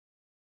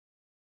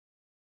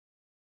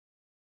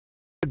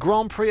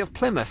Grand Prix of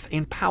Plymouth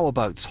in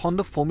powerboats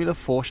Honda Formula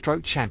 4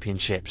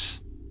 Championships.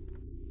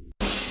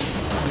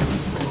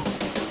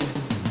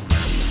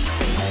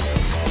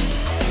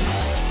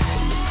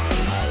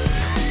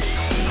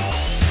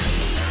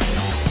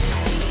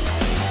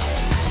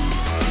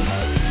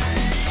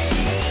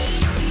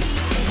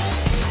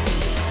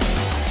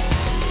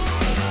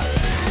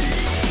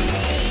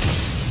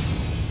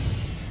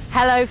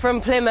 Hello from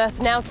Plymouth.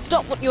 Now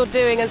stop what you're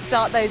doing and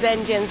start those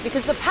engines,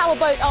 because the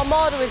powerboat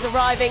Armada is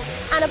arriving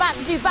and about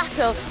to do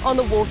battle on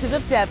the waters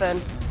of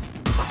Devon.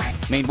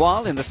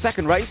 Meanwhile, in the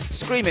second race,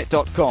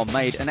 Screamit.com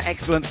made an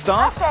excellent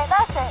start.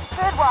 That's it.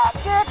 Good work,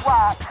 good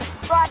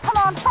work. Right, come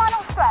on,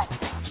 final stretch.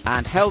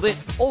 And held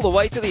it all the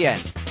way to the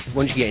end.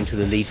 Once you get into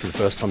the lead for the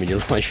first time in your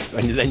life,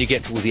 and then you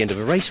get towards the end of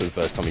a race for the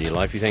first time in your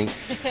life, you think,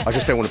 I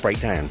just don't want to break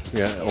down,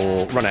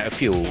 or run out of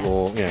fuel,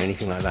 or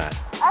anything like that.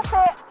 That's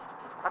it.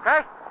 Okay.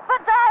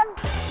 Foot down.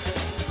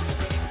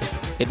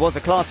 It was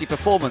a classy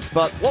performance,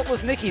 but what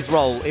was Nikki's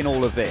role in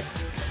all of this?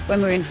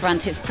 When we're in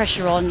front, it's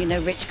pressure on,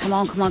 Rich, come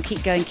on,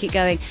 keep going.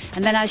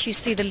 And then as you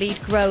see the lead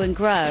grow and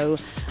grow,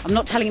 I'm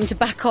not telling him to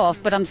back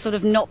off, but I'm sort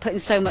of not putting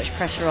so much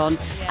pressure on.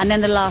 Yeah. And then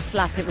the last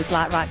lap, it was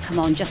like, right, come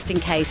on, just in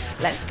case,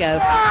 let's go.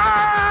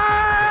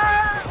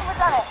 Yeah! We've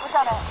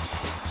done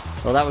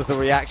it. Well, that was the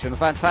reaction.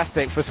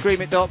 Fantastic for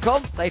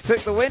Screamit.com. They took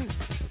the win.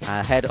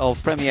 Ahead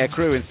of Premier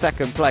Crew in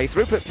second place.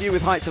 Rupert Pugh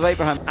with Heights of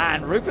Abraham.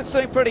 And Rupert's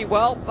doing pretty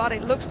well, but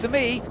it looks to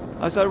me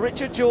as though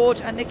Richard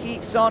George and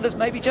Nikki Sanders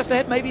maybe just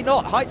ahead, maybe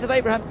not. Heights of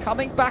Abraham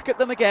coming back at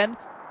them again.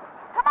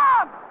 Come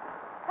on.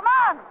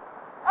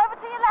 Over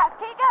to your left.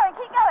 Keep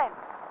going.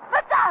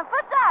 Foot down.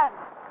 Foot down.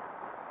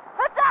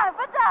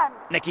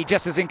 Nikki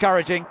just as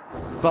encouraging,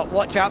 but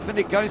watch out for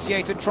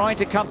Negotiator trying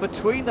to come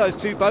between those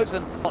two boats,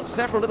 and got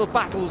several little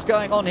battles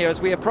going on here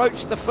as we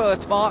approach the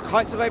first mark.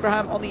 Heights of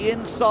Abraham on the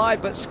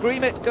inside, but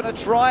Screamit going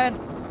to try and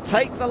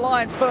take the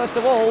line first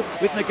of all,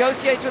 with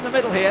Negotiator in the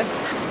middle here.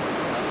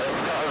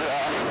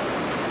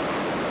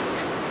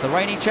 The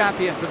reigning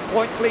champions and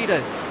points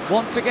leaders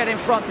want to get in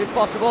front if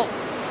possible,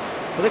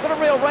 but they've got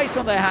a real race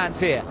on their hands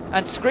here.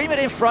 And Screamit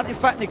in front. In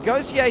fact,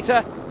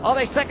 Negotiator, are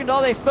they second,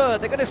 are they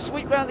third? They're going to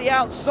sweep round the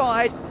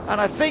outside, and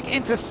I think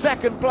into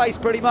second place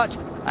pretty much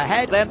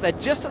ahead of them. They're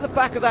just at the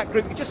back of that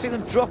group. You can just see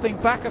them dropping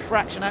back a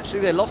fraction.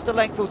 Actually, they lost a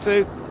length or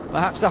two.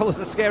 Perhaps that was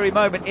a scary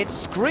moment.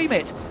 It's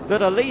Screamit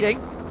that are leading.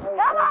 Come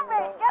on,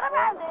 Rich, get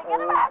around it.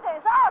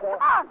 It's hard,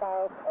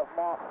 come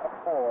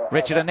on.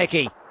 Richard and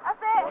Nikki.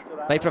 That's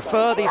it. They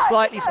prefer these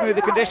slightly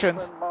smoother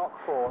conditions.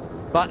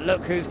 But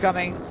look who's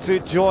coming to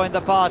join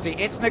the party.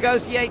 It's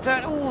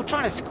Negotiator. Ooh,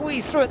 trying to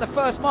squeeze through at the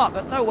first mark,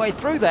 but no way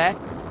through there.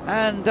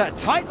 And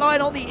tight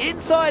line on the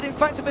inside. In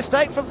fact, a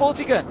mistake from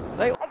Vortigern.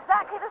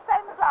 Exactly the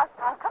same as last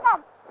time. Come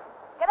on.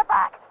 Get it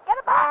back.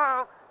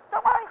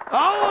 Don't worry.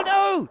 Oh,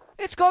 no!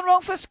 It's gone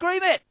wrong for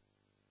Screamit.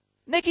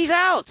 Nikki's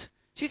out.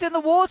 She's in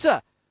the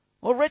water.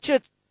 Well,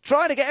 Richard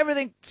trying to get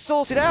everything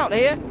sorted out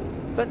here.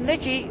 But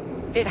Nikki,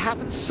 it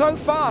happened so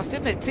fast,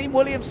 didn't it? Team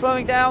Williams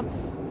slowing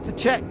down to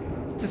check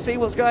to see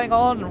what's going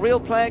on. Real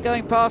player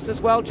going past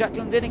as well,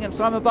 Jacqueline Dinning and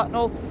Simon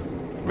Bucknell.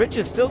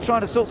 Richard's still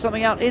trying to sort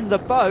something out in the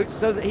boat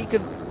so that he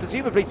can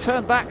presumably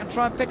turn back and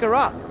try and pick her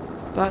up.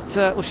 But,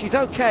 well, she's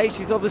okay.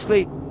 She's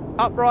obviously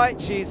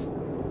upright. She's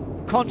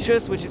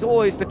conscious, which is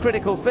always the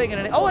critical thing.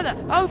 And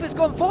over's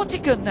gone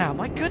Vortigern now.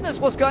 My goodness,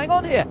 what's going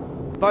on here?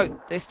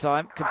 Boat this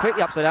time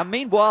completely upside down.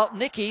 Meanwhile,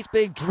 Nikki's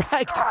being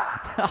dragged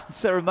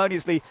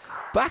unceremoniously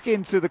back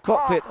into the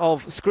cockpit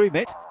of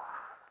Screamit.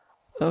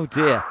 Oh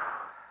dear.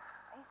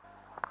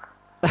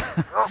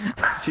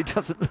 She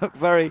doesn't look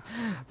very,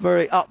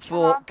 very up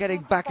for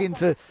getting back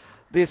into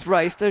this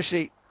race, does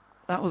she?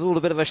 That was all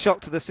a bit of a shock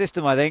to the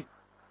system, I think.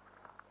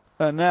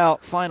 And now,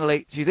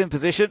 finally, she's in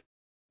position.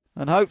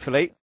 And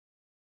hopefully,